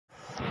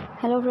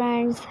Hello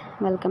friends,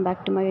 welcome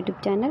back to my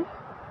YouTube channel.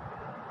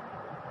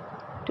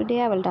 Today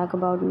I will talk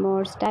about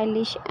more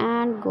stylish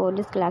and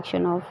gorgeous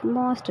collection of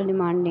most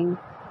demanding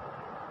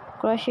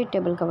crochet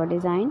table cover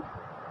design.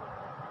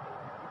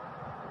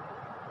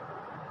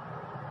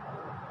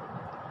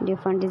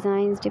 Different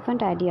designs,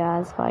 different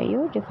ideas for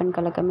you, different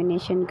color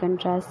combination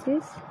contrasts.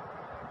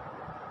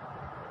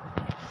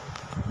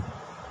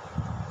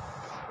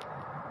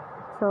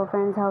 So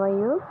friends, how are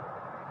you?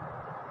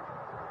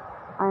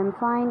 I am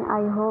fine.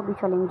 I hope you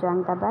shall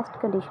enjoy the best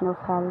condition of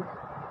health.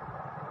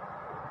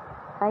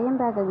 I am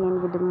back again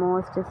with the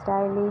most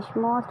stylish,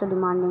 most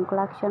demanding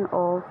collection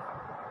of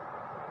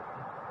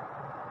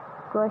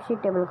crochet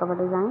table cover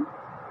design.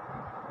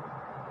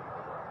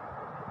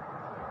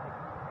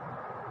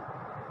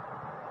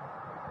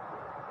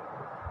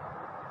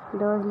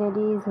 Those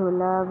ladies who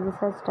love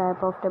such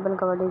type of table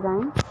cover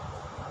design.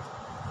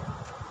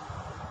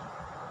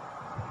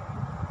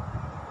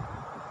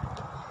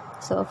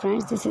 So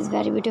friends, this is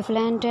very beautiful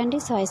and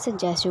trendy, so I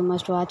suggest you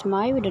must watch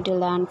my video till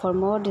the end for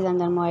more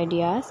designs and more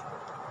ideas.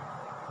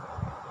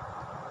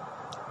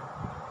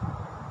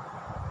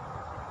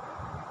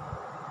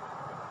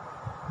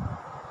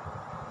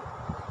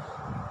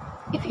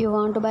 If you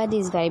want to buy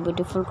these very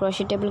beautiful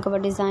crochet table cover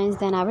designs,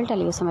 then I will tell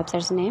you some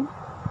websites name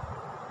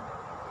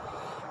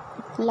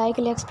like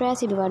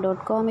AliExpress,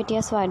 Idua.com,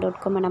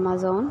 ETSY.com and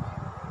Amazon.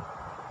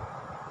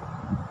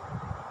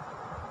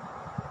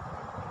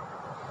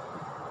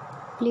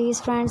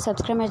 Please friends,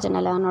 subscribe my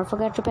channel and don't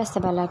forget to press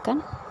the bell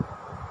icon.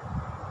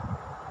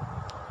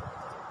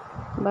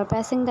 By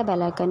pressing the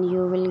bell icon,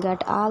 you will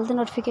get all the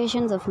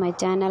notifications of my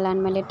channel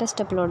and my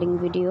latest uploading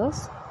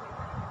videos.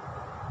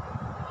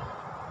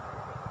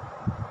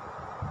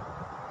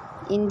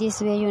 In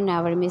this way, you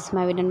never miss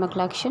my video and my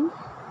collection.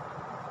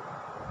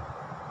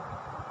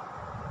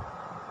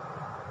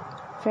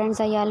 Friends,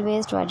 I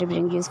always try to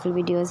bring useful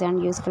videos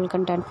and useful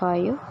content for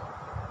you.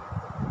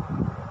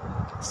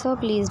 So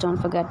please don't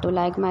forget to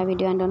like my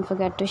video and don't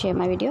forget to share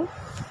my video.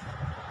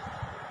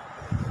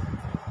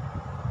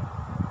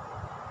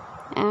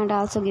 And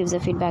also give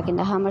the feedback in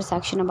the comment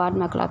section about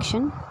my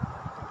collection.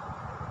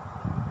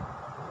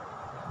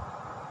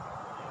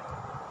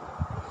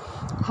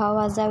 How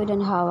was the video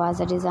and how was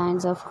the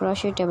designs of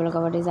crochet table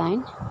cover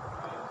design?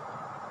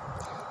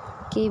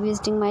 Keep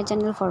visiting my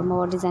channel for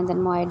more designs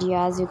and more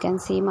ideas. You can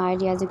see my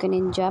ideas, you can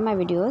enjoy my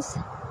videos.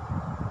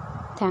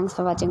 Thanks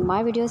for watching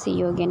my video. See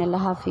you again. Allah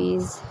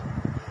Hafiz.